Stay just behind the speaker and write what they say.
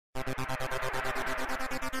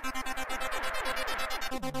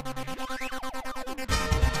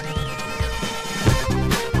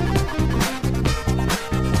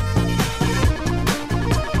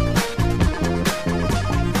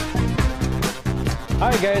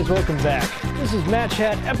Alright guys, welcome back. This is Matt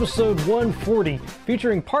Chat episode 140,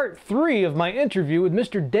 featuring part 3 of my interview with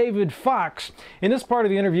Mr. David Fox. In this part of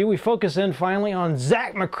the interview, we focus in finally on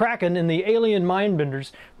Zak McKracken in the Alien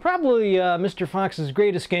Mindbenders, probably Mr. Fox's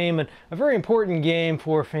greatest game and a very important game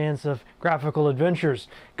for fans of graphical adventures.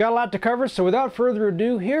 Got a lot to cover, so without further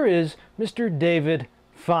ado, here is Mr. David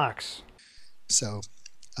Fox. So,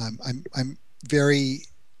 I'm very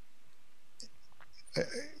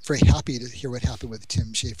happy to hear what happened with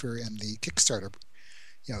Tim Schafer and the Kickstarter.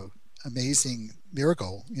 You know, amazing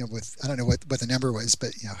miracle. You know, with I don't know what the number was,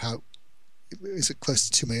 but you know, how is it close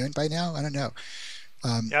to 2 million by now? I don't know.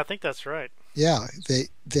 Yeah, I think that's right. Yeah, that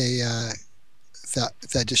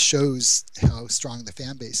just shows how strong the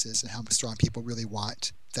fan base is and how strong people really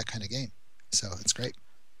want that kind of game. So it's great.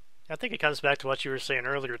 I think it comes back to what you were saying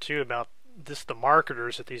earlier too about the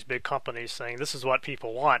marketers at these big companies saying this is what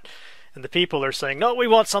people want, and the people are saying no, we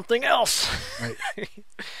want something else. Right.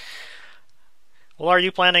 Well, are you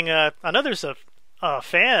planning I know there's a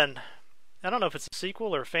fan, I don't know if it's a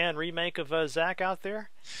sequel or a fan remake of Zak out there?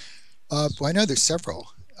 Well, I know there's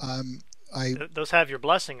several. Those have your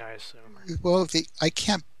blessing, I assume. Well, I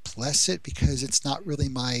can't bless it because it's not really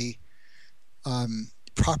my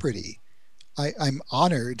property. I'm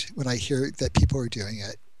honored when I hear that people are doing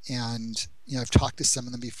it, and you know, I've talked to some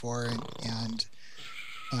of them before, and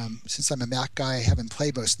since I'm a Mac guy, I haven't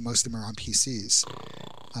played most of them are on PCs.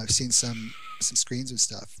 I've seen some screens and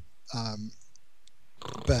stuff,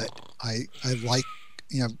 but I like,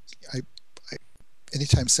 you know, I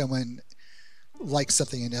anytime someone likes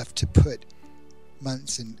something enough to put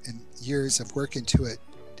months and years of work into it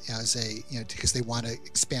as a, you know, because they want to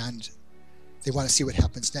expand. They want to see what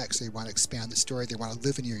happens next. They want to expand the story. They want to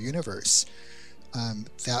live in your universe.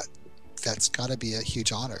 That's got to be a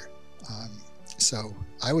huge honor. So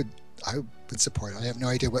I would support it. I have no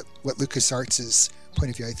idea what LucasArts'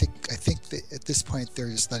 point of view. I think that at this point they're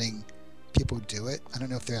just letting people do it. I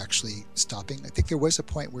don't know if they're actually stopping. I think there was a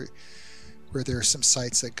point where there are some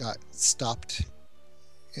sites that got stopped,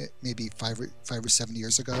 maybe 5 or 7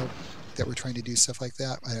 years ago, that were trying to do stuff like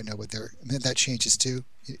that. I don't know what they're. I mean, that changes too.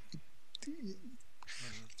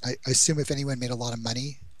 I assume if anyone made a lot of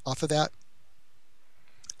money off of that,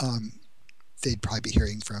 they'd probably be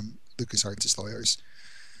hearing from LucasArts' lawyers.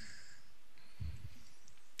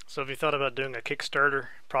 So have you thought about doing a Kickstarter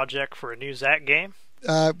project for a new Zak game?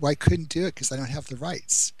 Well, I couldn't do it because I don't have the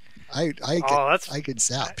rights. I get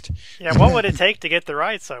zapped. Yeah, what would it take to get the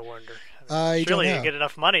rights, I wonder? I surely don't know. you get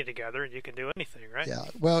enough money together and you can do anything, right? Yeah,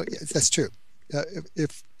 well, that's true.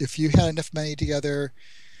 If you had enough money together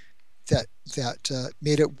that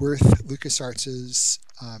made it worth LucasArts'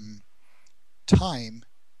 time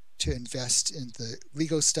to invest in the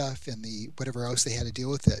legal stuff and the whatever else they had to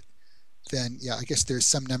deal with it, then yeah, I guess there's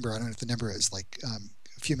some number, I don't know if the number is like a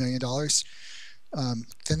few $1 million.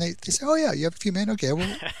 Then they say, oh yeah, you have a few million, okay,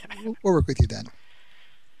 we'll work with you then.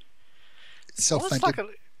 Self-funded.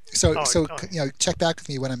 So you know, check back with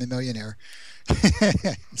me when I'm a millionaire.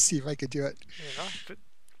 See if I could do it. You know, but,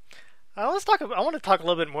 I want to talk a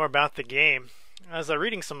little bit more about the game. I was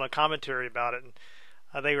reading some commentary about it, and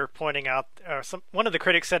they were pointing out one of the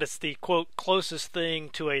critics said it's the quote closest thing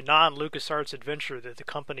to a non-LucasArts adventure that the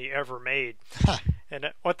company ever made. Huh.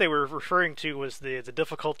 And what they were referring to was the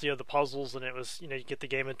difficulty of the puzzles, and it was, you know, you get the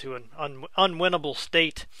game into an unwinnable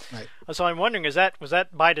state. Right. So I'm wondering, was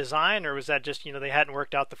that by design, or was that just, you know, they hadn't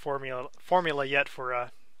worked out the formula yet for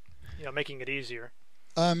you know, making it easier?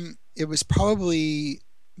 It was probably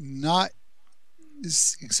not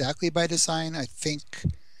exactly by design. I think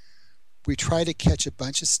we try to catch a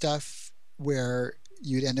bunch of stuff where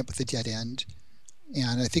you'd end up with a dead end,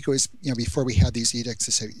 and I think it was, you know, before we had these edicts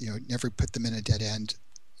to say, you know, never put them in a dead end,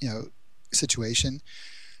 you know, situation.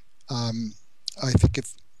 I think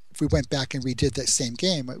if we went back and redid that same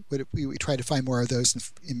game, we would try to find more of those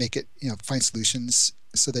and make it, you know, find solutions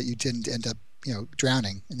so that you didn't end up, you know,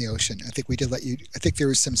 drowning in the ocean. I think we did let you. I think there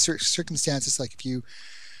was some circumstances, like if you.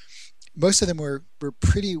 Most of them were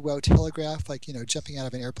pretty well telegraphed, like, you know, jumping out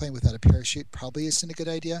of an airplane without a parachute probably isn't a good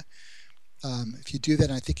idea. If you do that,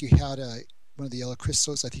 and I think you had one of the yellow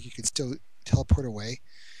crystals, I think you could still teleport away.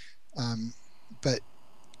 But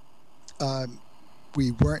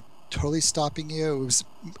we weren't totally stopping you.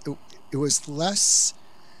 It was less,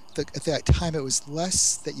 at that time, it was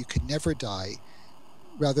less that you could never die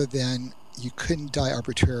rather than you couldn't die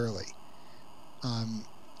arbitrarily.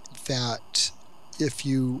 That if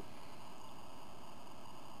you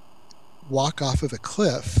walk off of a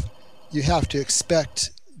cliff, you have to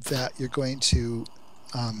expect that you're going to,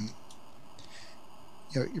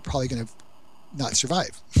 you're probably going to not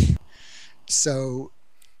survive. So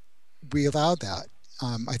we allowed that.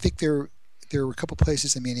 I think there were a couple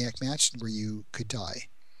places in Maniac Mansion where you could die.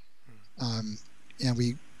 And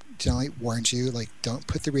we generally warned you, like, don't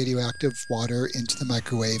put the radioactive water into the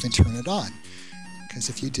microwave and turn it on, because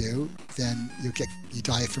if you do, then you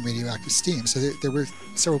die from radioactive steam. So there were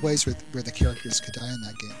several ways where the characters could die in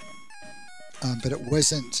that game. But it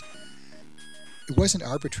wasn't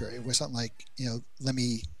arbitrary. It wasn't like, let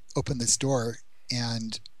me open this door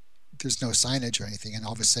and there's no signage or anything, and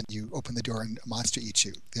all of a sudden you open the door and a monster eats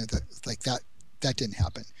you. That didn't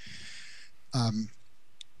happen.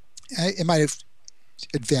 It might have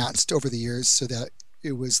advanced over the years so that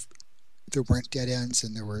there weren't dead ends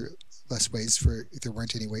and there were there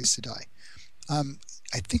weren't any ways to die.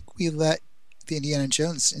 I think we let the Indiana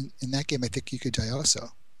Jones in that game. I think you could die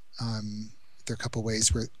also. There are a couple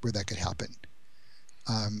ways where that could happen.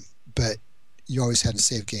 But you always had to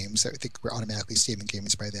save games. I think we're automatically saving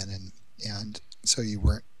games by then, and so you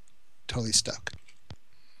weren't totally stuck.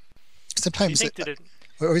 Sometimes, I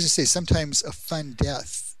always just say, sometimes a fun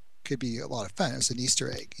death could be a lot of fun. It was an Easter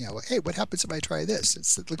egg. Hey, what happens if I try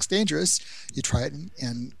this? It looks dangerous. You try it,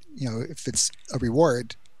 and if it's a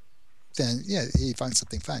reward, then you find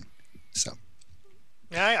something fun. So.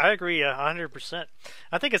 Yeah, I agree 100%.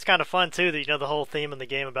 I think it's kind of fun too that the whole theme in the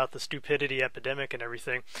game about the stupidity epidemic and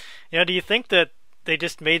everything. Do you think that they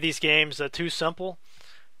just made these games too simple?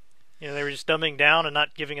 They were just dumbing down and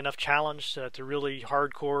not giving enough challenge to really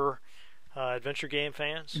hardcore adventure game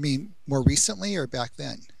fans? You mean more recently or back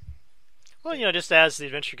then? Well, just as the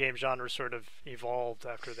adventure game genre sort of evolved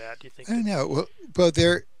after that, do you think? I don't know. Well,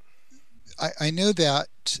 I know that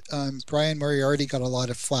Brian Moriarty got a lot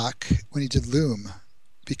of flack when he did Loom,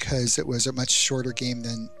 because it was a much shorter game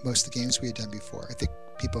than most of the games we had done before. I think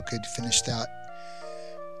people could finish that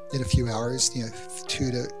in a few hours, 2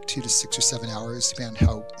 to 6 or 7 hours, depending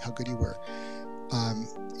on how good you were.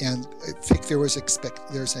 And I think there was an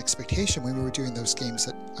expectation when we were doing those games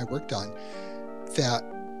that I worked on that,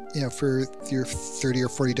 for your $30 or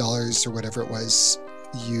 $40 or whatever it was,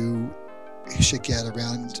 you should get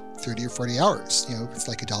around 30 or 40 hours. It's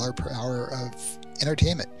like $1 per hour of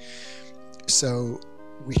entertainment. So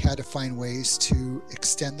we had to find ways to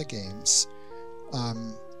extend the games.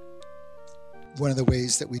 One of the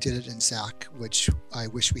ways that we did it in Zak, which I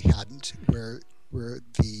wish we hadn't, were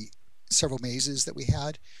the several mazes that we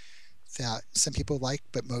had that some people like,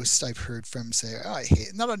 but most I've heard from say, "Oh, I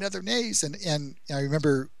hate not another maze." And I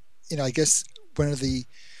remember, I guess one of the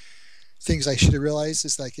things I should have realized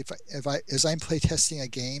is, like, if as I'm playtesting a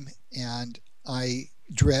game and I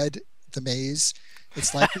dread the maze,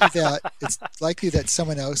 it's likely that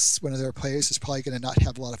someone else, one of their players, is probably going to not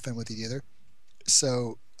have a lot of fun with it either.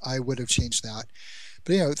 So I would have changed that.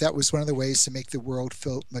 But that was one of the ways to make the world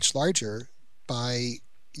feel much larger, by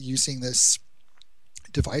using this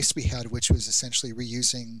device we had, which was essentially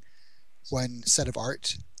reusing one set of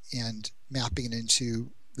art and mapping it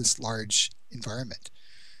into this large environment.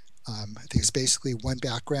 I think it's basically one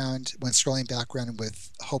scrolling background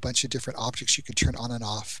with a whole bunch of different objects you could turn on and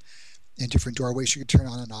off, and different doorways you could turn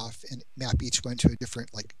on and off, and map each one to a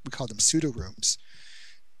different, like, we call them pseudo rooms.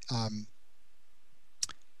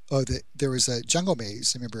 There was a jungle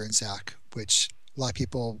maze, I remember, in Zak, which a lot of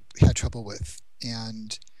people had trouble with,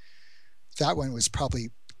 and that one was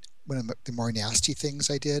probably one of the more nasty things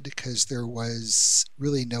I did, because there was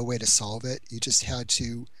really no way to solve it. You just had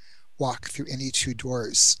to walk through any 2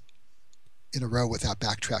 doors in a row without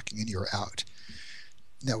backtracking, and you were out.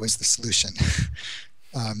 And that was the solution.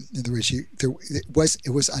 In other words,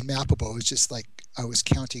 it was unmappable. It was just like I was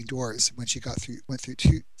counting doors. Once you went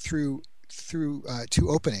through 2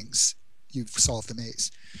 openings, you've solved the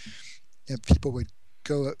maze. And people would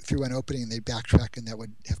go through one opening and they'd backtrack, and that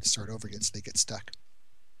would have to start over again, so they get stuck.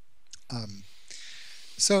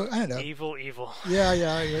 So I don't know. Evil.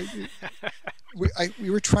 Yeah. We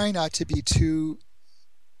were trying not to be too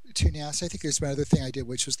nasty. I think there's one other thing I did,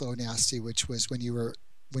 which was low nasty, which was when you're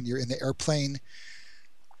in the airplane,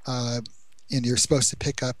 and you're supposed to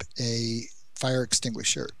pick up a fire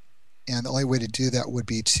extinguisher, and the only way to do that would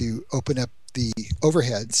be to open up the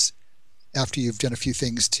overheads after you've done a few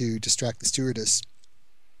things to distract the stewardess,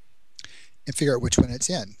 and figure out which one it's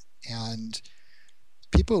in. And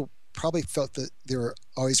people probably felt that they were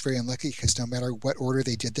always very unlucky, because no matter what order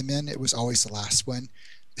they did them in, it was always the last one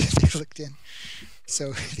they clicked in.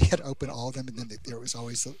 So they had to open all of them, and then there was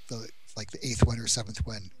always the 8th one or 7th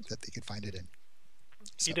one that they could find it in.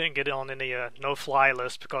 So. You didn't get on any no-fly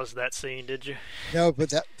list because of that scene, did you? No,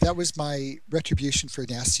 but that was my retribution for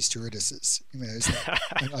nasty stewardesses.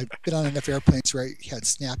 I've been on enough airplanes where I had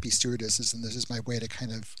snappy stewardesses, and this is my way to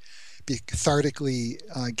kind of be cathartically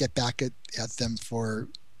get back at them for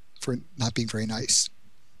for not being very nice.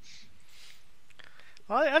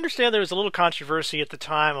 Well, I understand there was a little controversy at the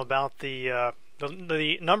time about the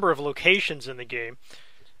number of locations in the game.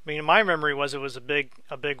 I mean, my memory was it was a big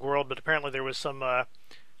world, but apparently there was some. I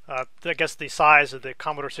guess the size of the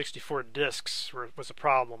Commodore 64 discs was a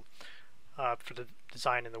problem for the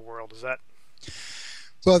design in the world. Is that?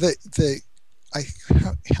 Well,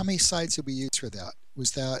 how many sides did we use for that?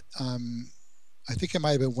 Was that I think it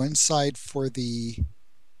might have been one side for the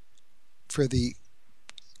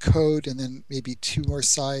code, and then maybe two more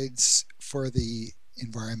sides for the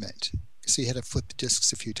environment. So you had to flip the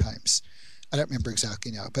disks a few times. I don't remember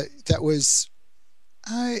exactly now, but that was.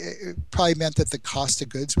 It probably meant that the cost of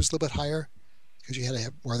goods was a little bit higher because you had to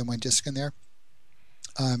have more than one disk in there.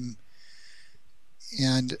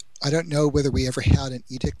 And I don't know whether we ever had an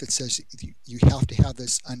edict that says you have to have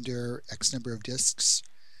this under X number of disks.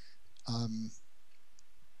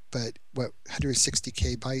 But 160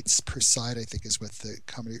 bytes per side, I think, is what the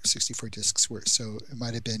Commodore 64 disks were. So it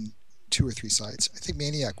might have been 2 or 3 sides. I think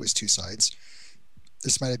Maniac was 2 sides.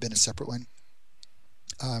 This might have been a separate one.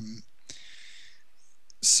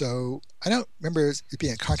 So I don't remember it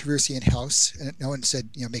being a controversy in-house, and no one said,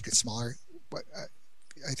 make it smaller. But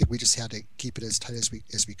I think we just had to keep it as tight as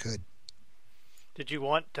we could. Did you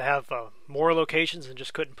want to have more locations and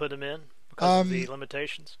just couldn't put them in because of the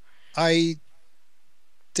limitations? I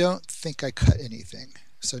don't think I cut anything,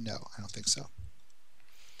 so no, I don't think so.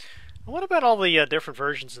 What about all the different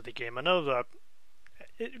versions of the game? I know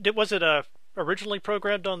was it originally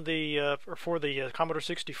programmed on the or for the Commodore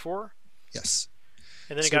 64? Yes.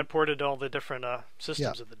 And then it got ported to all the different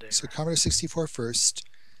systems of the day. So Commodore 64 first.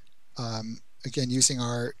 Again, using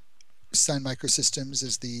our Sun Microsystems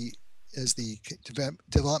as the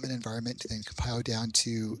development environment to then compile down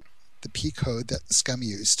to the P code that SCUM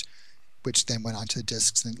used, which then went onto the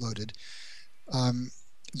disks and loaded.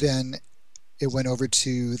 Then it went over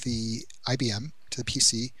to the IBM, to the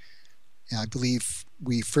PC. And I believe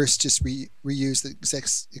we first just reused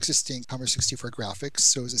the existing Commodore 64 graphics,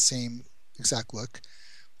 so it was the same exact look.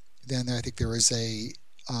 Then I think there was a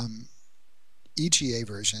EGA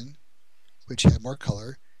version, which had more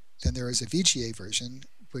color. Then there was a VGA version,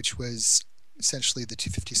 which was essentially the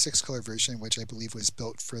 256 color version, which I believe was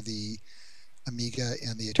built for the Amiga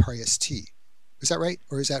and the Atari ST. Was that right?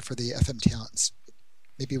 Or is that for the FM Towns?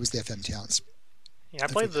 Maybe it was the FM Towns. Yeah, I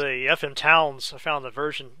played the FM Towns. I found the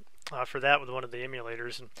version for that with one of the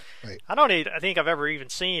emulators, and right. I think I've ever even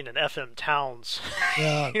seen an FM Towns.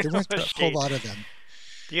 Yeah, there weren't a whole lot of them.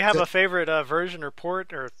 Do you have a favorite version or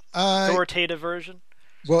port or authoritative version?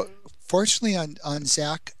 Well, fortunately on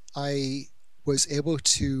Zak, I was able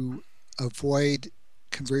to avoid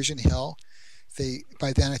conversion hell.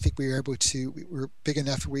 By then I think we were big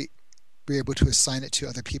enough we were able to assign it to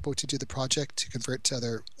other people to do the project, to convert to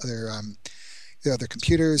other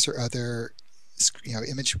computers or other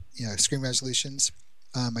image screen resolutions.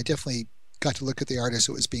 I definitely got to look at the art as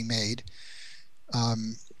it was being made. I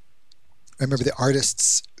remember the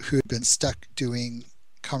artists who had been stuck doing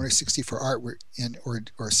Commodore 64 art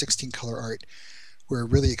or 16 color art were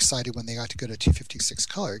really excited when they got to go to 256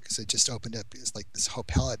 color, because it just opened up as like this whole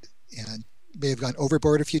palette, and may have gone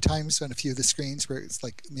overboard a few times on a few of the screens where it's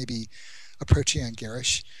like maybe approaching on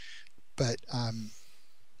garish. But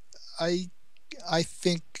I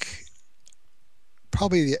think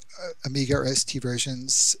probably the Amiga or ST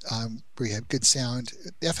versions where you have good sound.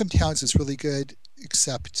 The FM Towns is really good,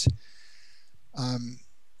 except I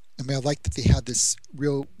liked that they had this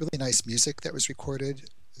really nice music that was recorded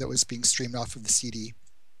that was being streamed off of the CD.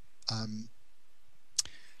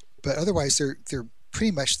 But otherwise, they're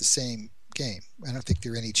pretty much the same game. I don't think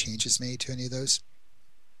there are any changes made to any of those.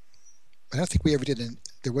 I don't think we ever did.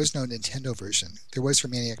 There was no Nintendo version. There was for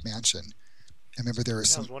Maniac Mansion. I remember there were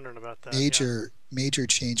some major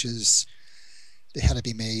changes that had to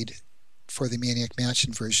be made for the Maniac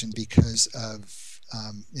Mansion version because of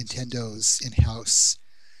Nintendo's in-house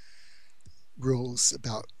rules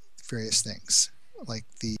about various things. Like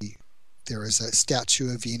there was a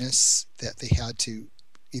statue of Venus that they had to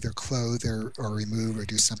either clothe or remove or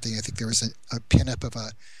do something. I think there was a pin-up of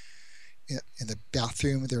in the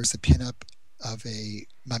bathroom. There was a pin-up of a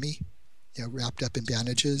mummy, wrapped up in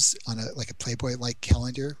bandages on a Playboy-like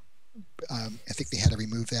calendar. I think they had to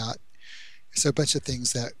remove that. So a bunch of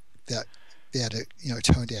things that they had to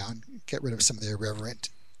tone down, get rid of some of their irreverent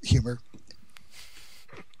humor.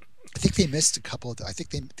 I think they missed a couple. I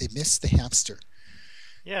think they missed the hamster.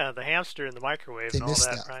 Yeah, the hamster in the microwave. They and all missed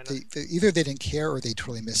that. Right? Either they didn't care or they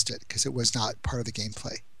totally missed it because it was not part of the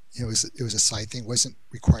gameplay. It was a side thing. It wasn't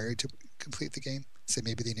required to complete the game. So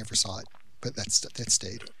maybe they never saw it, but that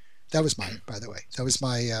stayed. That was mine, by the way. That was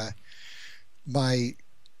my my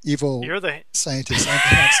evil You're the scientist. I'm the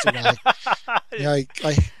hamster guy. You know,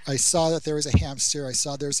 I saw that there was a hamster. I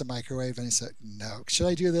saw there was a microwave, and I said, "No, should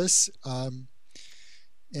I do this?"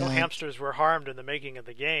 no hamsters were harmed in the making of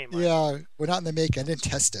the game. Yeah, we're not in the make. I didn't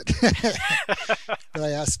test it, but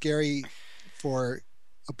I asked Gary for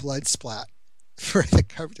a blood splat for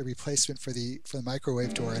the replacement for the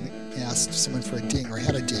microwave door, and asked someone for a ding, or I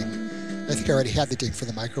had a ding. I think I already had the ding for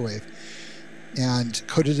the microwave, and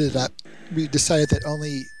coded it up. We decided that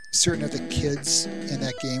only certain of the kids in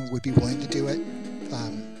that game would be willing to do it,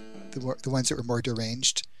 the ones that were more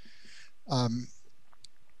deranged, and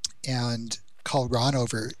called Ron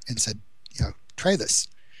over and said, you know, try this.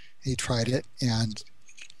 He tried it, and,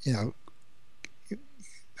 you know,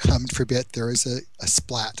 hummed for a bit. There was a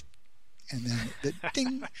splat, and then the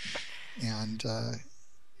ding, and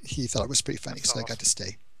he thought it was pretty funny. That's so awesome. I got to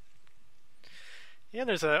stay. Yeah,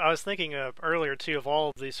 I was thinking earlier too of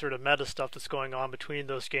all of the sort of meta stuff that's going on between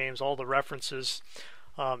those games, all the references.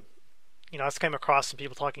 You know, I came across some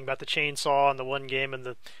people talking about the chainsaw in the one game and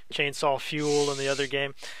the chainsaw fuel in the other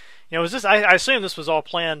game. You know, was this? I assume this was all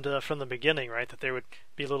planned from the beginning, right? That there would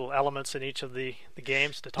be little elements in each of the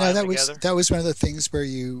games to tie them together. That was one of the things where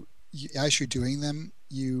you, as you're doing them,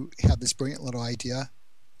 you have this brilliant little idea.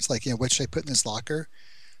 It's like, you know, what should I put in this locker?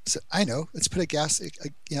 So I know, let's put a gas.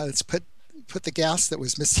 You know, let's put the gas that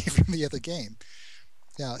was missing from the other game.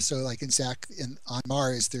 Yeah, so like in Zak, on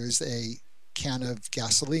Mars, there's a can of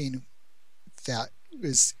gasoline that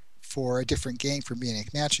was for a different game for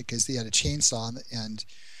Maniac Mansion because they had a chainsaw and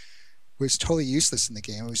was totally useless in the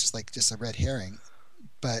game. It was just a red herring.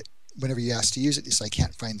 But whenever you asked to use it, you say, I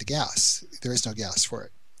can't find the gas. There is no gas for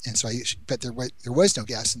it. And so but there was no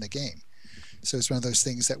gas in the game. So it's one of those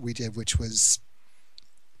things that we did, which was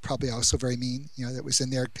probably also very mean, you know, that was in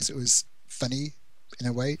there because it was funny in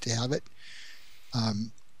a way to have it. I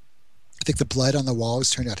think the blood on the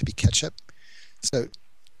walls turned out to be ketchup. So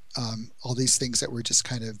all these things that were just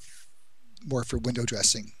kind of more for window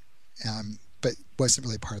dressing, but wasn't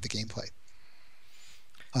really part of the gameplay.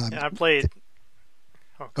 I played.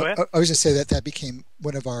 Go ahead. I was going to say that became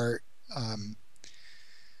one of our, I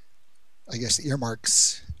guess,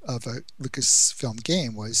 earmarks of a Lucasfilm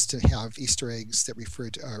game was to have Easter eggs that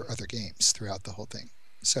referred to our other games throughout the whole thing.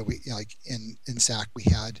 So we, you know, like in Zak,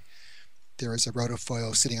 there was a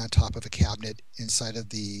rotofoil sitting on top of a cabinet inside of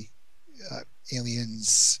the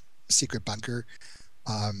aliens' secret bunker.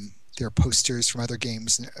 There are posters from other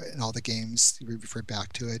games and all the games we referred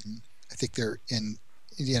back to it. And I think they're in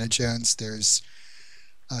Indiana Jones. There's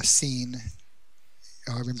a scene.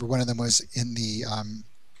 I remember one of them was in the.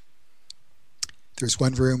 There's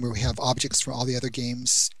one room where we have objects from all the other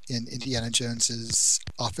games in Indiana Jones's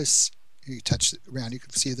office. You touch around, you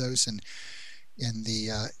can see those. And in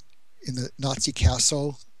the Nazi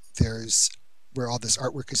castle, there's where all this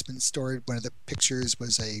artwork has been stored. One of the pictures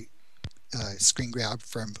was a screen grab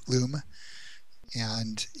from Loom,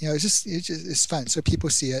 and you know, it's fun. So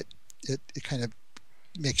people see it. It kind of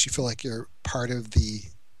makes you feel like you're part of the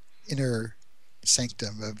inner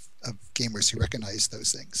sanctum of gamers who recognize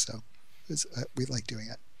those things. So we like doing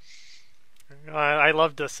it. I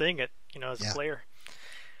loved seeing it, you know, as a player.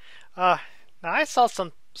 Now I saw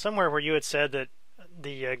somewhere where you had said that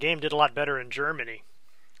the game did a lot better in Germany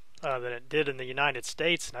than it did in the United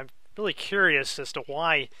States, and I'm really curious as to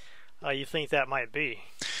why you think that might be.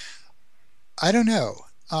 I don't know.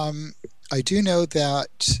 I do know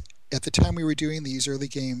that at the time we were doing these early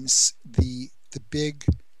games, the big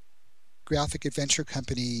graphic adventure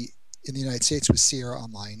company in the United States was Sierra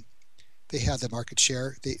Online. They had the market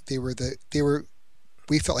share.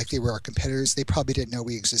 We felt like they were our competitors. They probably didn't know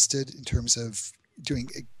we existed in terms of doing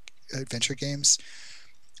adventure games.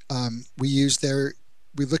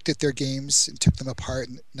 We looked at their games and took them apart,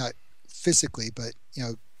 not physically, but you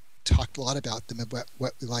know, talked a lot about them and what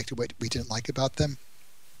we liked and what we didn't like about them.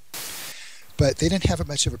 But they didn't have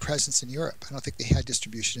much of a presence in Europe. I don't think they had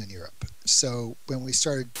distribution in Europe. So when we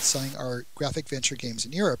started selling our graphic venture games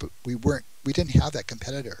in Europe, we didn't have that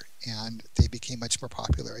competitor, and they became much more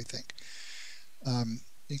popular, I think. In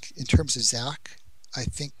terms of Zak, I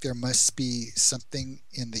think there must be something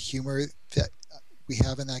in the humor that we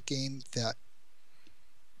have in that game that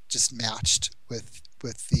just matched with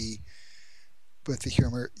the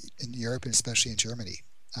humor in Europe and especially in Germany,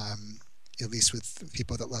 at least with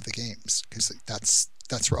people that love the games, because that's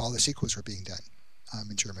where all the sequels were being done,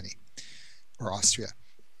 in Germany or Austria.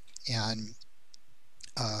 And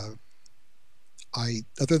other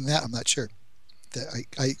than that, I'm not sure.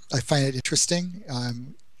 I find it interesting.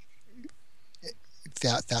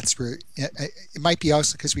 That's where it might be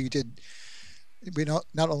also because we did we not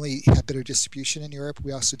only had better distribution in Europe,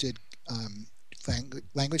 we also did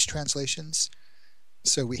language translations.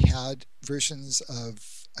 So we had versions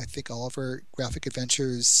of, I think, all of our graphic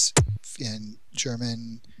adventures in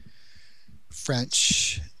German,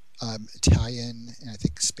 French, Italian, and I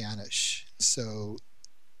think Spanish. So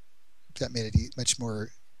that made it much more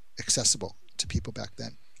accessible to people back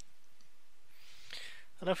then.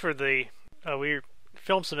 I know for the we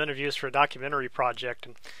filmed some interviews for a documentary project,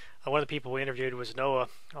 and one of the people we interviewed was Noah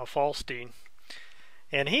Falstein,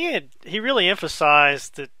 and he really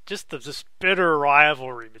emphasized that just this bitter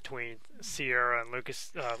rivalry between Sierra and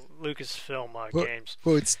Lucasfilm games.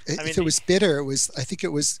 Well, if it was bitter, I think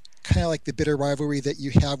it was kind of like the bitter rivalry that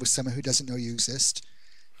you have with someone who doesn't know you exist.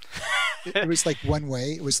 It was like one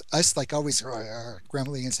way. It was us like always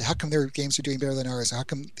grumbling and say, how come their games are doing better than ours? Or how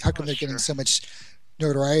come they're getting so much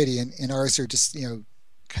notoriety and ours are just,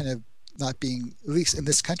 kind of not being, at least in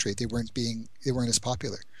this country, they weren't as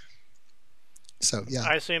popular. So yeah.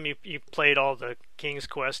 I assume you played all the King's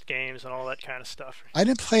Quest games and all that kind of stuff. I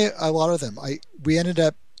didn't play a lot of them. I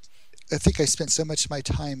think I spent so much of my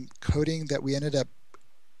time coding that we ended up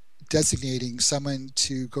designating someone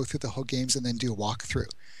to go through the whole games and then do a walkthrough.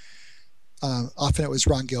 Often it was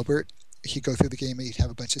Ron Gilbert. He'd go through the game and he'd have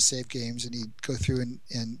a bunch of save games and he'd go through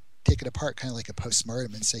and take it apart, kind of like a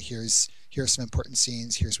post-mortem, and say, here are some important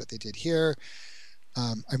scenes, here's what they did here.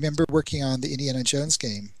 I remember working on the Indiana Jones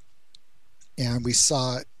game, and we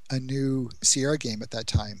saw a new Sierra game at that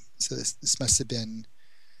time. So this must have been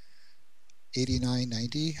 89,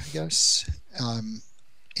 90, I guess.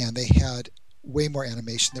 And they had way more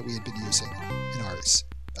animation that we had been using in ours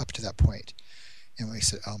up to that point. And we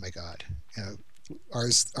said, oh my God,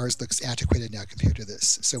 ours looks antiquated now compared to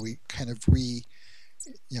this. So we kind of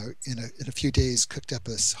in a few days cooked up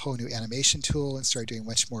this whole new animation tool and started doing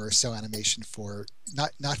much more cell animation for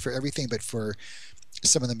not for everything, but for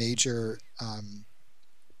some of the major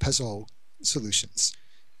puzzle solutions.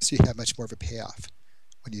 So you have much more of a payoff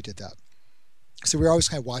when you did that. So we're always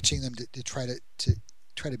kind of watching them to try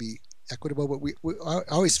to be equitable. But I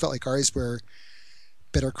always felt like ours were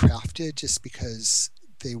better crafted just because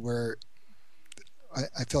they were.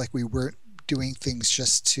 I feel like we weren't doing things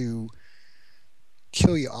just to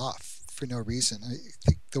kill you off for no reason. I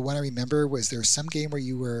think the one I remember was there was some game where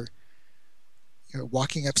you were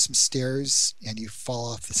walking up some stairs and you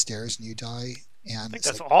fall off the stairs and you die. And I think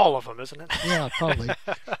that's all of them, isn't it? Yeah, probably.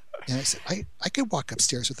 And I said, I could walk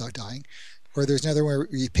upstairs without dying. Or there's another where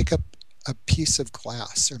you pick up a piece of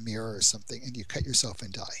glass or mirror or something and you cut yourself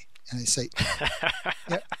and die. And I say,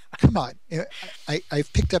 yeah, come on.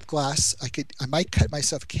 I've picked up glass. I might cut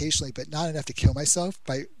myself occasionally, but not enough to kill myself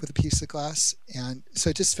with a piece of glass. And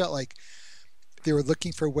so it just felt like they were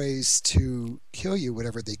looking for ways to kill you,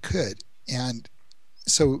 whatever they could. And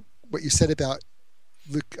so what you said about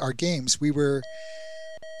our games, we were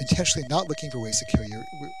intentionally not looking for ways to kill you.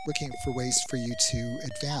 We're looking for ways for you to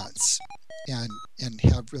advance and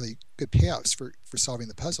have really good payouts for solving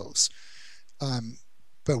the puzzles.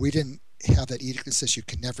 But we didn't have that edict that says you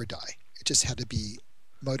can never die. It just had to be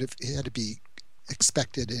it had to be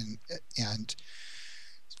expected and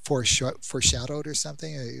foreshadowed or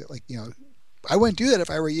something. I wouldn't do that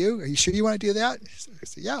if I were you. Are you sure you want to do that? So I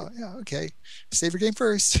said, yeah, okay. Save your game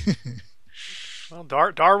first. Well,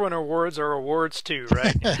 Darwin awards are awards too,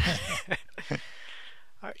 right?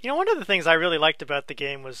 One of the things I really liked about the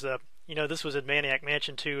game was, this was in Maniac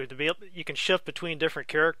Mansion 2. You can shift between different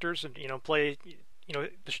characters and play. The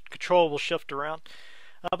control will shift around.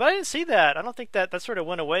 But I didn't see that. I don't think that sort of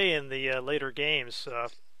went away in the later games,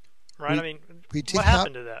 right? What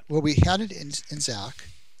happened to that? Well, we had it in Zak.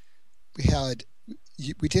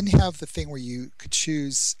 We didn't have the thing where you could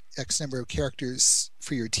choose X number of characters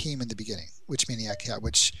for your team in the beginning, which Maniac had,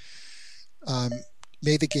 which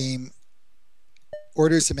made the game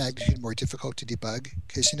orders of magnitude more difficult to debug,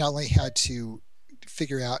 because you not only had to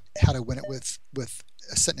figure out how to win it with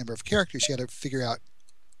a set number of characters, you had to figure out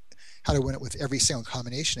how to win it with every single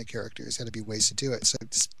combination of characters. There had to be ways to do it. So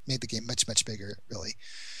it just made the game much, much bigger, really.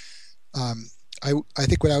 I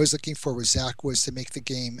think what I was looking for with Zak was to make the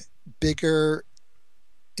game bigger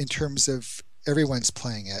in terms of everyone's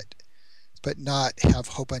playing it, but not have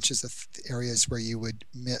whole bunches of areas where you would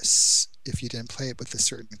miss if you didn't play it with a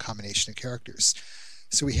certain combination of characters.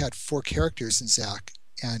 So we had 4 characters in Zak,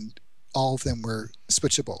 and all of them were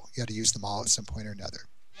switchable. You had to use them all at some point or another.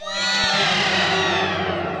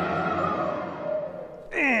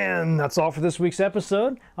 And that's all for this week's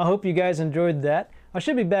episode. I hope you guys enjoyed that. I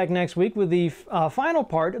should be back next week with the final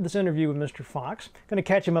part of this interview with Mr. Fox. Going to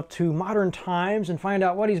catch him up to modern times and find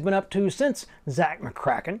out what he's been up to since Zak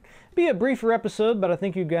McKracken. Be a briefer episode, but I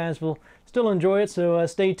think you guys will still enjoy it, so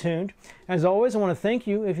stay tuned. As always, I want to thank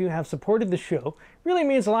you if you have supported the show. It really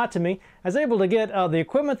means a lot to me. I was able to get the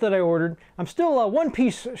equipment that I ordered. I'm still one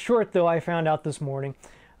piece short, though, I found out this morning.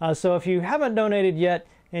 So if you haven't donated yet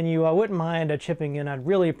and you wouldn't mind chipping in, I'd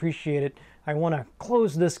really appreciate it. I want to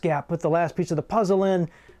close this gap, put the last piece of the puzzle in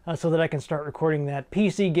so that I can start recording that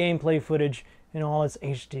PC gameplay footage in all its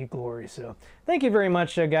HD glory. So thank you very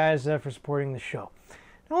much, guys, for supporting the show.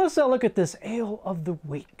 Now let's look at this Ale of the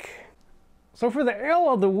Week. So for the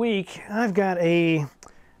Ale of the Week, I've got an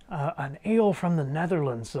ale from the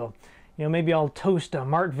Netherlands. So, you know, maybe I'll toast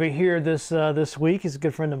Mark Verheer this week. He's a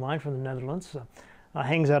good friend of mine from the Netherlands.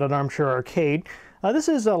 Hangs out at Armchair Arcade. This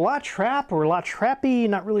is a La Trappe or La Trappy,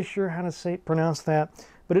 not really sure how to pronounce that,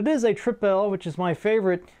 but it is a triple ale, which is my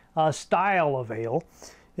favorite style of ale.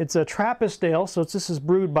 It's a Trappist ale, so this is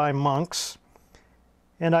brewed by monks,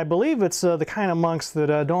 and I believe it's the kind of monks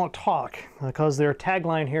that don't talk, because their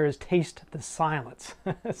tagline here is "Taste the Silence."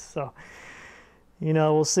 So, you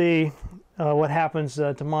know, we'll see what happens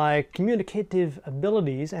to my communicative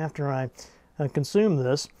abilities after I consume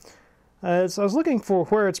this. So I was looking for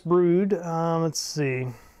where it's brewed. Let's see.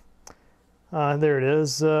 There it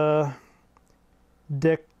is. De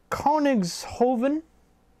Koningshoven.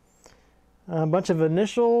 A bunch of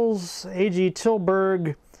initials. A.G.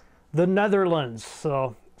 Tilburg, the Netherlands.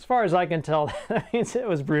 So as far as I can tell, that means it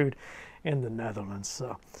was brewed in the Netherlands.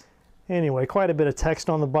 So anyway, quite a bit of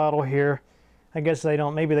text on the bottle here. I guess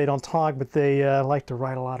maybe they don't talk, but they like to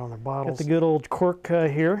write a lot on their bottles. Got the good old cork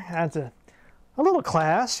here. Adds a little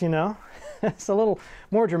class, you know. It's a little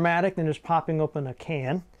more dramatic than just popping open a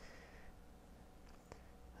can.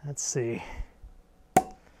 Let's see.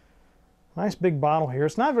 Nice big bottle here.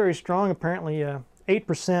 It's not very strong, apparently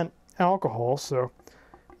 8% alcohol, so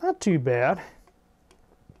not too bad.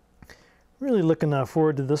 Really looking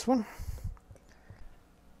forward to this one.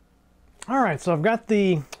 All right, so I've got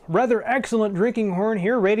the rather excellent drinking horn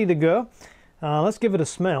here ready to go. Let's give it a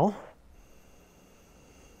smell.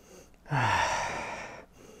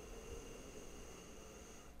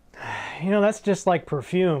 You know, that's just like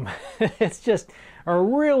perfume. It's just a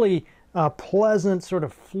really pleasant sort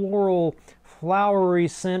of floral, flowery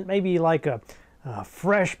scent, maybe like a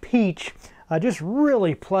fresh peach. Just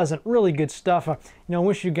really pleasant, really good stuff. You know, I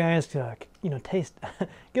wish you guys to, you know, taste,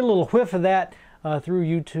 get a little whiff of that through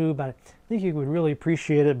YouTube. I think you would really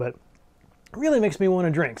appreciate it, but it really makes me want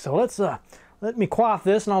to drink. So let me quaff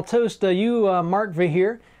this, and I'll toast you, Mark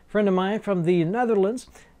Verheer, friend of mine from the Netherlands.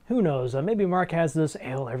 Who knows? Maybe Mark has this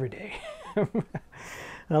ale every day.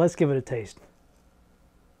 Now let's give it a taste.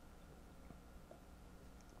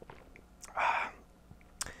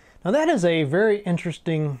 Now that is a very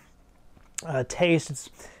interesting taste. It's,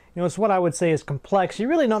 you know, it's what I would say is complex. You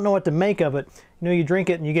really don't know what to make of it. You know, you drink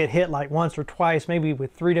it and you get hit like once or twice, maybe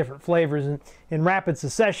with 3 different flavors in rapid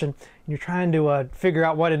succession. And you're trying to figure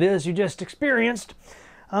out what it is you just experienced.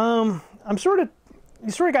 You sort of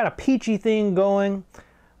got a peachy thing going.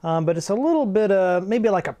 But it's a little bit maybe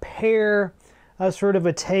like a pear sort of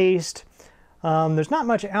a taste. There's not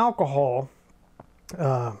much alcohol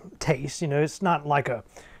taste. You know, it's not like a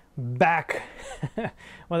back,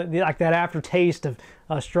 well, like that aftertaste of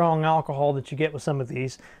strong alcohol that you get with some of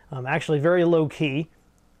these. Actually very low key.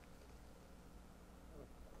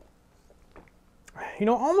 You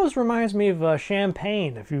know, almost reminds me of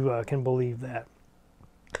champagne, if you can believe that.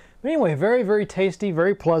 But anyway, very, very tasty,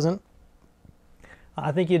 very pleasant.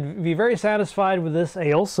 I think you'd be very satisfied with this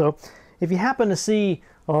ale. So if you happen to see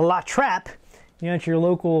La Trappe, you know, at your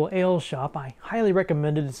local ale shop, I highly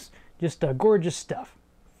recommend it. It's just gorgeous stuff.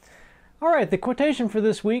 All right, the quotation for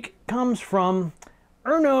this week comes from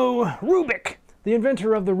Erno Rubik, the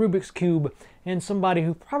inventor of the Rubik's Cube, and somebody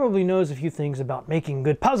who probably knows a few things about making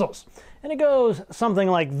good puzzles. And it goes something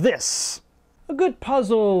like this. A good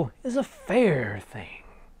puzzle is a fair thing.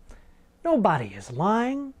 Nobody is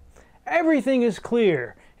lying. Everything is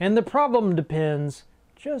clear, and the problem depends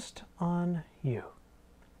just on you.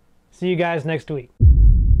 See you guys next week.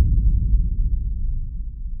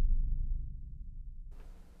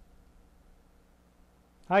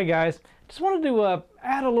 Hi guys, just wanted to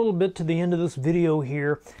add a little bit to the end of this video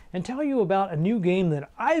here and tell you about a new game that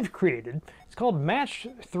I've created. It's called Match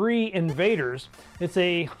 3 Invaders. It's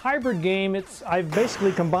a hybrid game. I've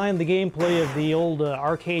basically combined the gameplay of the old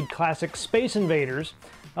arcade classic Space Invaders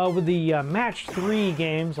with the Match 3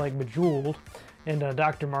 games like Bejeweled and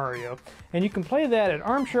Dr. Mario. And you can play that at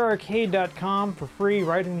armchairarcade.com for free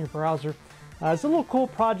right in your browser. It's a little cool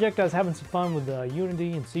project. I was having some fun with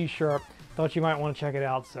Unity and C#. Thought you might want to check it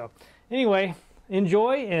out. So anyway,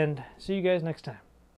 enjoy and see you guys next time.